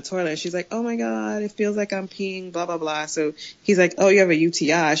she's on the toilet. She's like, oh my God, it feels like I'm peeing, blah, blah, blah. So he's like, oh, you have a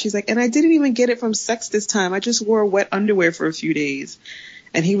UTI. She's like, and I didn't even get it from sex this time. I just wore wet underwear for a few days.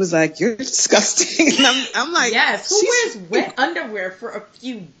 And he was like, you're disgusting. And I'm like, yes, who wears wet underwear for a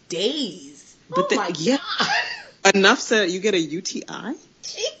few days? But God. Enough so you get a UTI?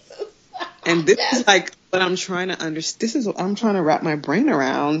 Jesus. And this is like what I'm trying to understand. This is what I'm trying to wrap my brain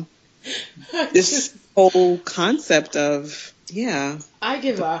around. This whole concept of, yeah. I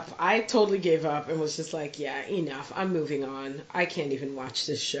give up. I totally gave up and was just like, yeah, enough. I'm moving on. I can't even watch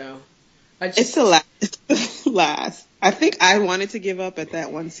this show. It's the last. I think I wanted to give up at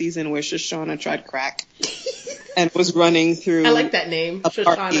that one season where Shoshana tried crack and was running through. I like that name,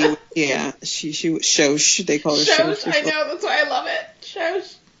 Shoshana. Yeah, she was Shosh. They call her Shosh. I know, that's why I love it.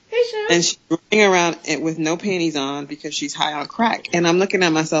 Shosh. Hey, Shosh. And she's running around with no panties on because she's high on crack. And I'm looking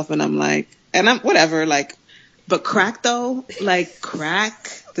at myself and I'm like, whatever, like, but crack though, like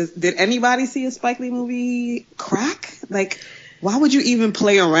crack. Did anybody see a Spike Lee movie? Crack? Like, why would you even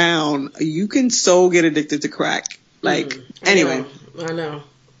play around? You can so get addicted to crack. Like, anyway. I know.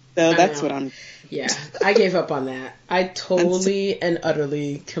 So that's what I'm... Yeah, I gave up on that. I totally and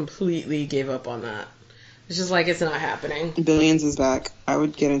utterly, completely gave up on that. It's just like, it's not happening. Billions is back. I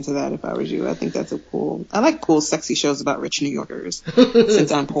would get into that if I was you. I think that's I like cool, sexy shows about rich New Yorkers,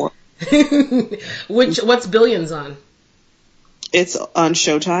 since I'm poor. What's Billions on? It's on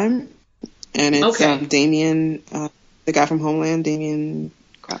Showtime, and it's Damien, the guy from Homeland, Damien,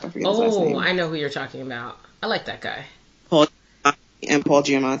 I forget his last name. I know who you're talking about. I like that guy. Paul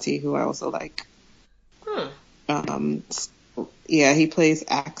Giamatti, who I also like. Yeah, he plays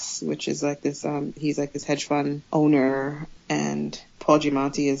Axe, which is like this, he's like this hedge fund owner, and Paul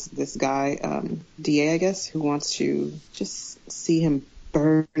Giamatti is this guy, DA, I guess, who wants to just see him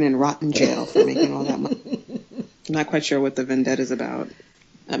burn and rot in jail for making all that money. I'm not quite sure what the vendetta is about.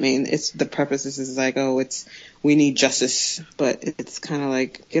 I mean, it's the purpose is like, we need justice, but it's kind of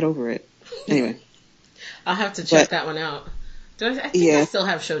like, get over it. Anyway. I'll have to check that one out. I think I still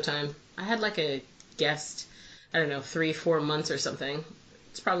have Showtime. I had like a guest I don't know, 3-4 months or something.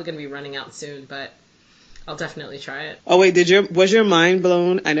 It's probably going to be running out soon, but I'll definitely try it. Oh wait, was your mind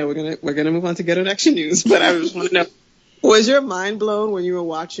blown? I know we're gonna move on to Ghetto Action News, but I just want to know, was your mind blown when you were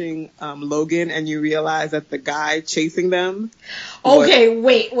watching Logan and you realized that the guy chasing them? Okay,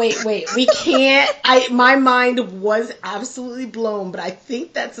 wait. We can't. My mind was absolutely blown, but I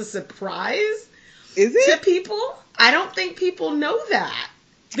think that's a surprise. Is it? To people? I don't think people know that.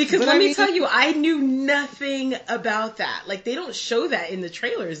 Because let me tell you, I knew nothing about that. Like, they don't show that in the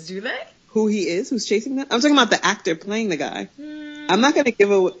trailers, do they? Who he is? Who's chasing them? I'm talking about the actor playing the guy. I'm not going to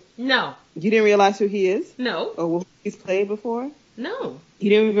give a... No. You didn't realize who he is? No. Or who he's played before? No. You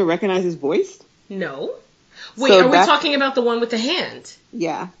didn't even recognize his voice? No. Wait, are we talking about the one with the hand?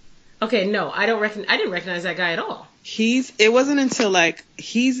 Yeah. Okay, no, I didn't recognize that guy at all. It wasn't until, like,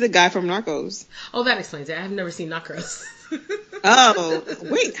 he's the guy from Narcos. Oh, that explains it. I have never seen Narcos. Oh,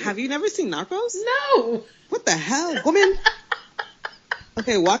 wait, have you never seen Narcos? No. What the hell, woman?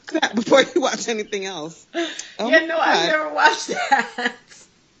 Okay, watch that before you watch anything else. Oh yeah, no, I've never watched that.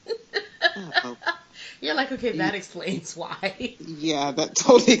 Oh. You're like, okay, that explains why. Yeah, that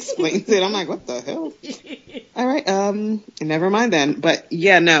totally explains it. I'm like, what the hell? All right, never mind then. But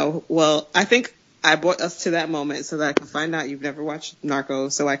yeah, no. Well, I think I brought us to that moment so that I can find out you've never watched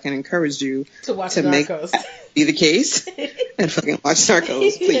Narcos, so I can encourage you to watch to Narcos. Make that be the case and fucking watch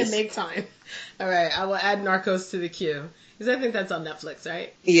Narcos, please. Yeah, make time. All right, I will add Narcos to the queue. Because I think that's on Netflix,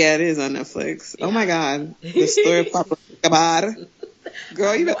 right? Yeah, it is on Netflix. Yeah. Oh my God. The story of Pablo Escobar.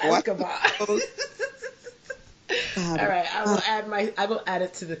 Girl, you better watch Narcos. All right, I will add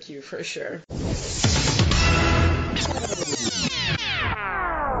it to the queue for sure.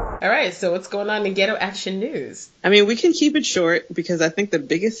 All right, so what's going on in Ghetto Action News? I mean, we can keep it short because I think the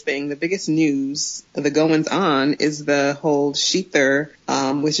biggest news, the goings on, is the whole Sheether,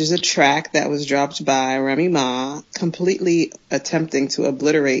 which is a track that was dropped by Remy Ma, completely attempting to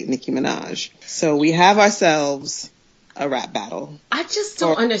obliterate Nicki Minaj. So we have ourselves a rap battle. I just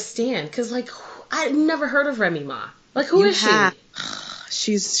don't understand because, like, I've never heard of Remy Ma. Like, who is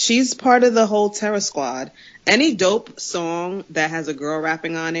she? She's part of the whole Terror Squad. Any dope song that has a girl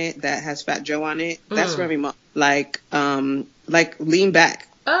rapping on it, that has Fat Joe on it, that's Remy Ma. Like Lean Back.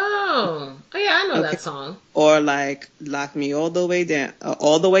 Oh yeah, I know that song. Or like Lock Me All the Way Down,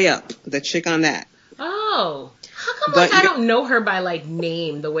 All the Way Up. The chick on that. Oh, how come like I don't know her by like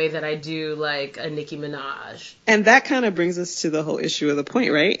name the way that I do like a Nicki Minaj? And that kind of brings us to the whole issue of the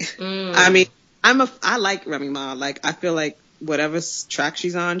point, right? I mean, I like Remy Ma. Like, I feel like whatever track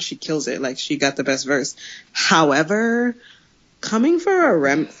she's on, she kills it. Like, she got the best verse. However, coming for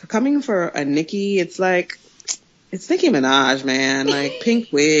a Nicki, it's like, it's Nicki Minaj, man. Like, pink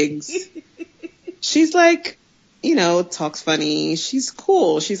wigs. She's like, you know, talks funny. She's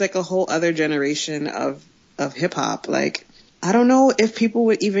cool. She's like a whole other generation of hip hop. Like, I don't know if people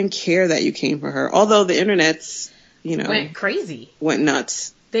would even care that you came for her. Although the internet's, you know, went crazy, went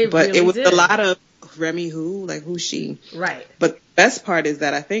nuts. But really it was did. A lot of Remy who? Like, who's she? Right. But the best part is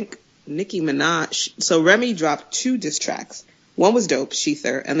that I think Nicki Minaj, so Remy dropped 2 diss tracks. One was dope,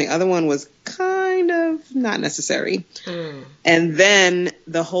 Sheether, and the other one was kind of not necessary. And then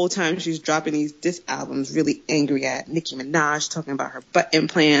the whole time she's dropping these diss albums, really angry at Nicki Minaj, talking about her butt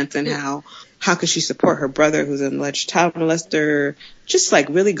implants and how could she support her brother who's an alleged child molester, just like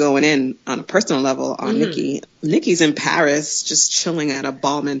really going in on a personal level on Nicki. Nicki's in Paris, just chilling at a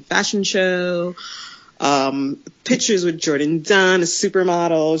Ballman fashion show, pictures with Jordan Dunn, a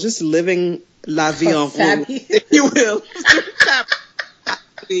supermodel, just living la vie en rose, if you will.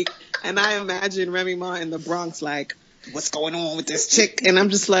 And I imagine Remy Ma in the Bronx like, what's going on with this chick? And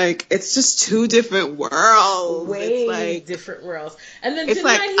I'm just like, it's just 2 different worlds. Way it's like, different worlds. And then it's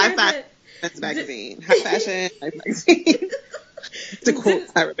like High Magazine. High Fashion, Life Magazine. To quote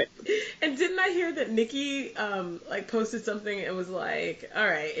Tyra Banks. And didn't I hear that Nicki like posted something and was like, all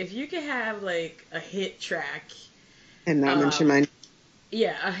right, if you could have like a hit track and not mention my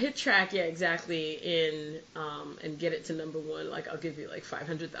yeah, a hit track, yeah, exactly, and get it to #1, like I'll give you like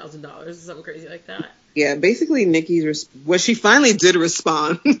 $500,000 or something crazy like that. Yeah, basically Nicki's what she finally did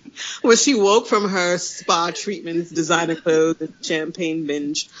respond when she woke from her spa treatments, designer clothes, and champagne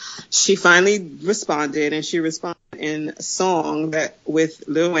binge. She finally responded, and she responded in a song that with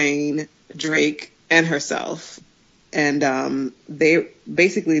Lil Wayne, Drake, and herself. And they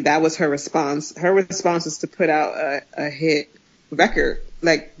basically, that was her response. Her response was to put out a hit record,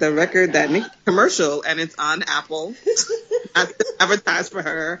 like the record that Nicki commercial, and it's on Apple. Not advertised for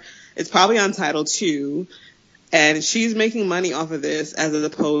her. It's probably on Tidal too, and she's making money off of this as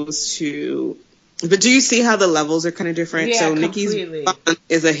opposed to But do you see how the levels are kind of different? Yeah, so completely. Nicki's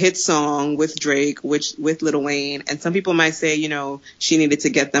is a hit song with Drake, with Lil Wayne, and some people might say, she needed to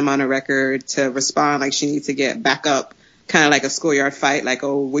get them on a record to respond, like she needs to get back up, kind of like a schoolyard fight, like,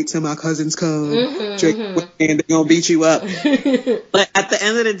 oh, wait till my cousins come, Drake, Wayne, they're gonna beat you up. But at the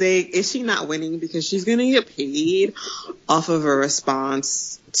end of the day, is she not winning because she's gonna get paid off of a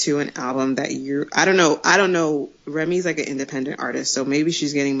response to an album that I don't know. Remy's like an independent artist, so maybe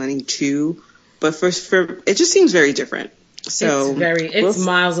she's getting money too. But for it just seems very different. So it's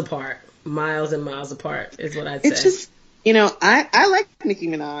miles apart. Miles and miles apart is what I'd say. It's just, I like Nicki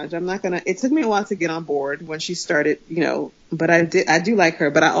Minaj. I'm not gonna. It took me a while to get on board when she started, but I do like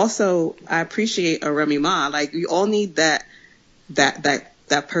her. But I appreciate a Remy Ma. Like, we all need that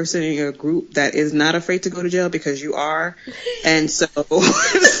person in your group that is not afraid to go to jail, because you are. And so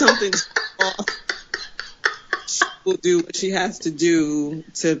if something's wrong, she will do what she has to do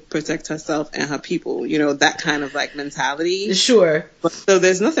to protect herself and her people. That kind of like mentality. Sure. So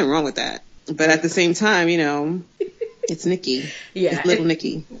there's nothing wrong with that. But at the same time, it's Nicki. Yeah. It's little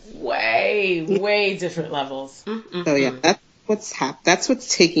Nicki. Way different levels. So yeah, that's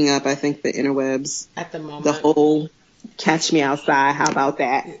what's taking up, I think, the interwebs at the moment. The whole Catch Me Outside. How about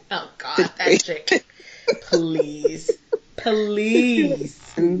that? Oh God, that chick. Please.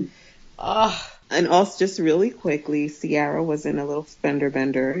 Oh. And also, just really quickly, Ciara was in a little fender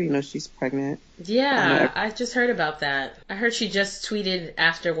bender. She's pregnant. Yeah, I just heard about that. I heard she just tweeted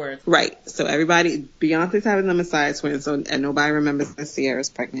afterwards. Right. So Beyonce's having the Messiah twins, and nobody remembers that Ciara's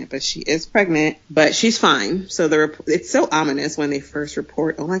pregnant, but she is pregnant, but she's fine. So it's so ominous when they first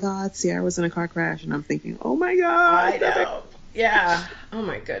report, oh my God, Ciara was in a car crash, and I'm thinking, oh my God. I know. Yeah. Oh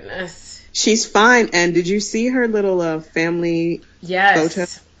my goodness. She's fine. And did you see her little family photo?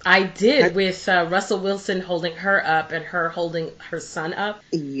 I did, with Russell Wilson holding her up and her holding her son up.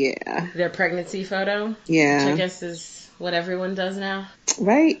 Yeah. Their pregnancy photo. Yeah. Which I guess is what everyone does now.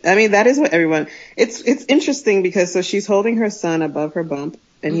 Right. I mean, that is what everyone... It's interesting because she's holding her son above her bump,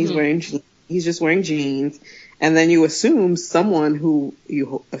 and he's just wearing jeans. And then you assume someone who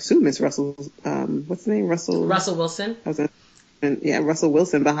you assume is Russell... what's the name? Russell Wilson. Russell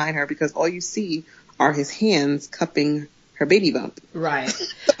Wilson behind her, because all you see are his hands cupping her baby bump. Right.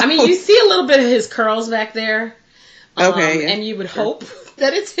 I mean, you see a little bit of his curls back there. Okay. Yeah. And you would hope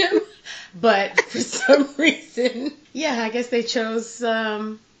that it's him. But for some reason, I guess they chose...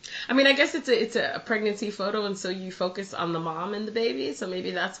 I guess it's a pregnancy photo, and so you focus on the mom and the baby. So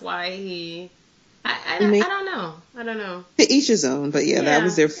maybe that's why he... I don't know. To each his own. But that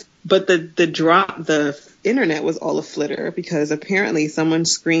was their... But the internet was all a flitter, because apparently someone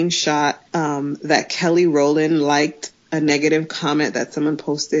screenshot that Kelly Rowland liked a negative comment that someone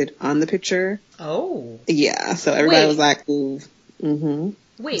posted on the picture. Oh. Yeah, so everybody was like, ooh. Mm-hmm.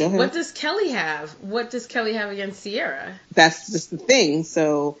 Wait, what does Kelly have? What does Kelly have against Ciara? That's just the thing.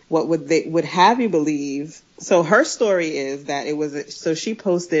 So what would have you believe? So her story is that so she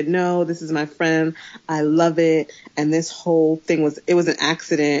posted, no, this is my friend, I love it, and this whole thing was an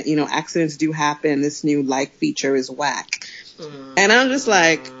accident. Accidents do happen. This new like feature is whack. And I'm just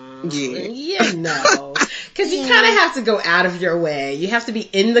like, no. Because you kind of have to go out of your way. You have to be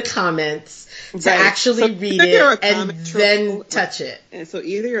in the comments to actually read it and then touch it. And so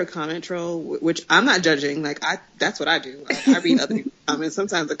either you're a comment troll, which I'm not judging. Like, that's what I do. I read other people's comments.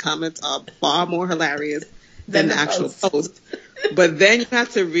 Sometimes the comments are far more hilarious than the actual post. But then you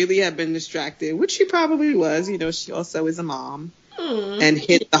have to really have been distracted, which she probably was. She also is a mom. And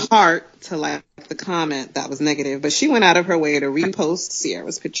hit the heart to like the comment that was negative. But she went out of her way to repost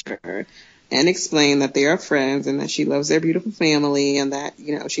Ciara's picture and explain that they are friends and that she loves their beautiful family, and that,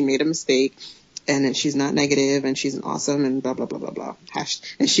 she made a mistake, and that she's not negative, and she's an awesome, and blah, blah, blah, blah, blah.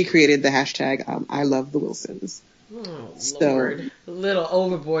 And she created the hashtag, I love the Wilsons. Oh, Lord. A little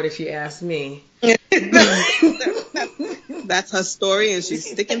overboard, if you ask me. That's her story, and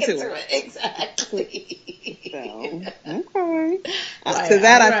she's sticking to it. Exactly. So, okay. Right, to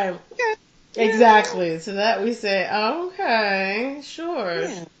that, right. Exactly. To that we say, okay, sure.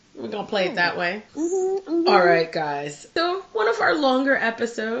 Yeah. We're going to play it that way. Mm-hmm. All right, guys. So, one of our longer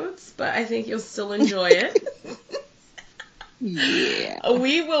episodes, but I think you'll still enjoy it. Yeah.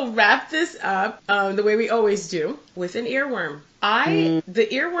 We will wrap this up the way we always do, with an earworm. The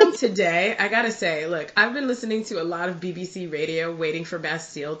earworm today, I gotta say, look, I've been listening to a lot of BBC radio waiting for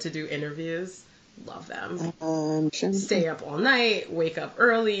Bastille to do interviews. Love them. Sure. Stay up all night, wake up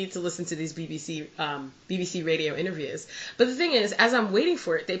early to listen to these BBC radio interviews. But the thing is, as I'm waiting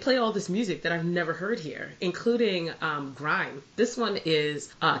for it, they play all this music that I've never heard here, including grime. This one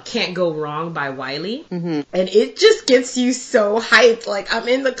is Can't Go Wrong by Wiley. And it just gets you so hyped. Like, I'm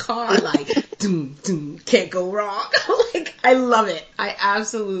in the car, like, doom, doom, can't go wrong. Like, I love it. I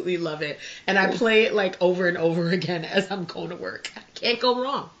absolutely love it. And I play it, like, over and over again as I'm going to work. Can't go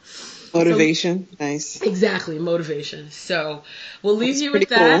wrong. Motivation. So, nice. Exactly, motivation. So we'll leave you with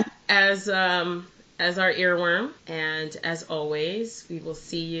that cool. as our earworm. And as always, we will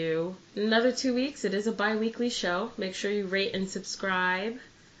see you in another 2 weeks. It is a bi-weekly show. Make sure you rate and subscribe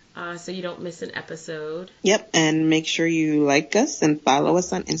so you don't miss an episode. Yep, and make sure you like us and follow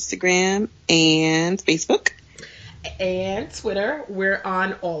us on Instagram and Facebook. And Twitter. We're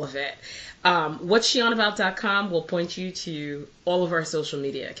on all of it. Whatssheonabout.com will point you to all of our social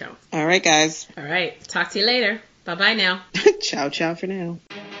media accounts. All right, guys. All right. Talk to you later. Bye-bye now. Ciao, ciao for now.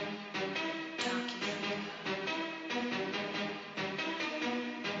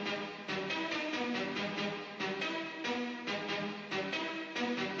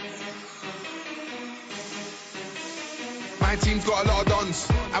 My team's got a lot of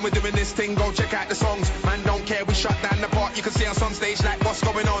dons, and we're doing this thing, go check out the songs. Man, don't care, we shut down the part. You can see us on stage like, what's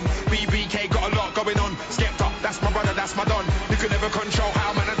going on? BBK got a lot going on. Skepta, that's my brother, that's my don. You can never control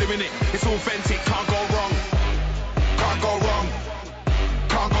how man are doing it. It's authentic, can't go wrong. Can't go wrong.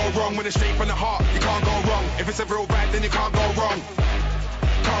 Can't go wrong when it's straight from the heart. You can't go wrong. If it's a real vibe, then you can't go wrong.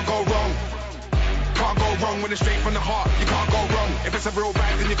 Can't go wrong. Can't go wrong when it's straight from the heart. You can't go wrong. If it's a real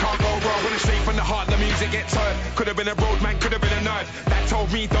vibe, then you can't go wrong. When it's straight from the heart, the music gets heard. Could have been a road man, could have been a nerd. That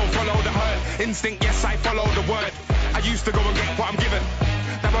told me don't follow the herd. Instinct, yes, I follow the word. I used to go and get what I'm given.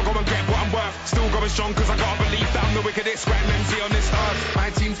 Now I go and get what I'm worth. Still going strong cause I gotta believe that I'm the wickedest grand MC on this earth. My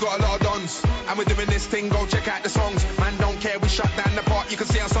team's got a lot of dons, and we're doing this thing, go check out the songs. Man, don't care, we shut down the part. You can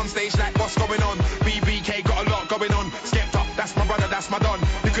see us on stage like, what's going on? BBK got a lot going on. Skepta, that's my brother, that's my don.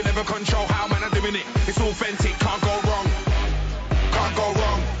 You can never control how man are doing it. It's authentic, can't go wrong. Can't go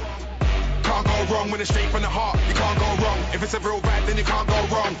wrong. Can't go wrong when it's straight from the heart. You can't go wrong. If it's a real vibe, then you can't go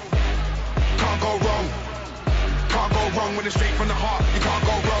wrong. Can't go wrong. Can't go wrong when it's straight from the heart. You can't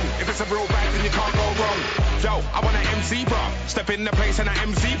go wrong. If it's a real vibe, then you can't go wrong. Yo, I want an MC, bruv. Step in the place and I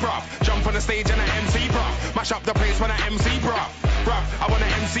MC, bruv. Jump on the stage and I MC, bruv. Mash up the place when I MC, bruv. Bruv, I want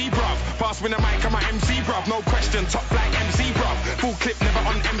an MC, bruv. Pass me the mic and my MC, bruv. No question, top flag MC, bruv. Full clip, never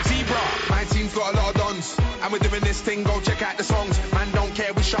on MC, bruv. My team's got a lot of dons, and we're doing this thing, go check out the songs. Man, don't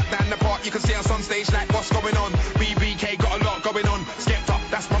care, we shut down the part. You can see us on stage like, what's going on? BBK got a lot going on. Skepta,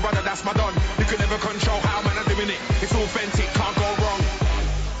 that's my brother, that's my don. You can never control how man are doing it. It's authentic, can't go wrong.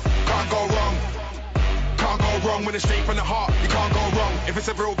 Can't go wrong. Can't go wrong when it's straight from the heart. You can't go wrong. If it's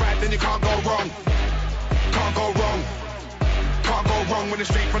a real vibe, then you can't go wrong. Can't go wrong. Can't go wrong when it's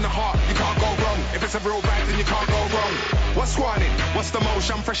straight from the heart. You can't go wrong. If it's a real vibe, then you can't go wrong. What's squatting? What's the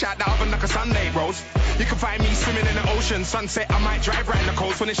motion? Fresh out the oven like a Sunday roast. You can find me swimming in the ocean. Sunset, I might drive round the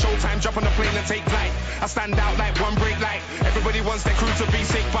coast. When it's showtime, jump on the plane and take flight. I stand out like one break light. Everybody wants their crew to be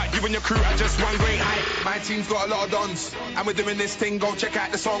sick, but you and your crew are just one great hype. My team's got a lot of dons, and we're doing this thing, go check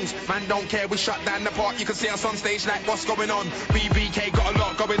out the songs. Man, don't care, we shut down the part. You can see us on stage like, what's going on? BBK got a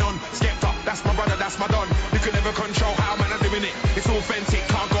lot going on. Skepta, that's my brother, that's my don. You can never control how man are doing it. It's authentic,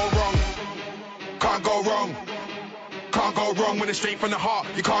 can't go wrong. Can't go wrong. Can't go wrong when it's straight from the heart.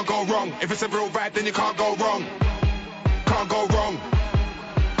 You can't go wrong. If it's a real vibe, then you can't go wrong. Can't go wrong.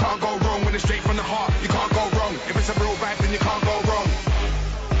 Can't go wrong when it's straight from the heart. You can't go wrong. If it's a real vibe, then you can't go wrong.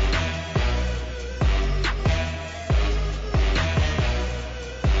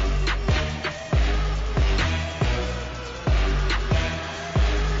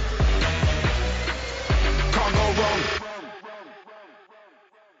 Can't go wrong.